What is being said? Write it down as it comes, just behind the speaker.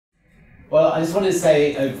Well, I just wanted to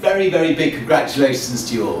say a very, very big congratulations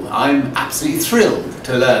to you all. I'm absolutely thrilled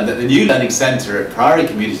to learn that the new Learning Centre at Priory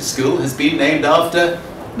Community School has been named after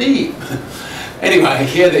me. Anyway, I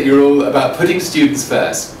hear that you're all about putting students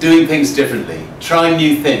first, doing things differently, trying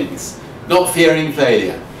new things, not fearing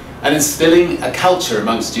failure, and instilling a culture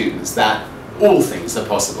among students that all things are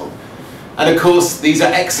possible. And of course, these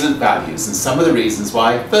are excellent values and some of the reasons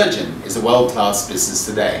why Virgin is a world-class business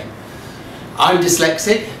today. I'm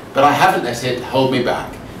dyslexic, but I haven't let it hold me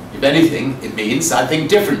back. If anything, it means I think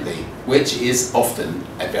differently, which is often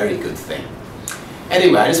a very good thing.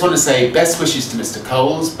 Anyway, I just want to say best wishes to Mr.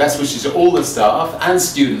 Coles, best wishes to all the staff and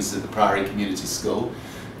students at the Priory Community School.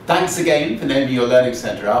 Thanks again for naming your Learning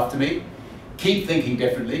Centre after me. Keep thinking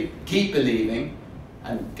differently, keep believing,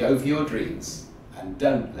 and go for your dreams. And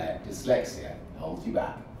don't let dyslexia hold you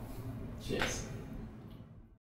back. Cheers.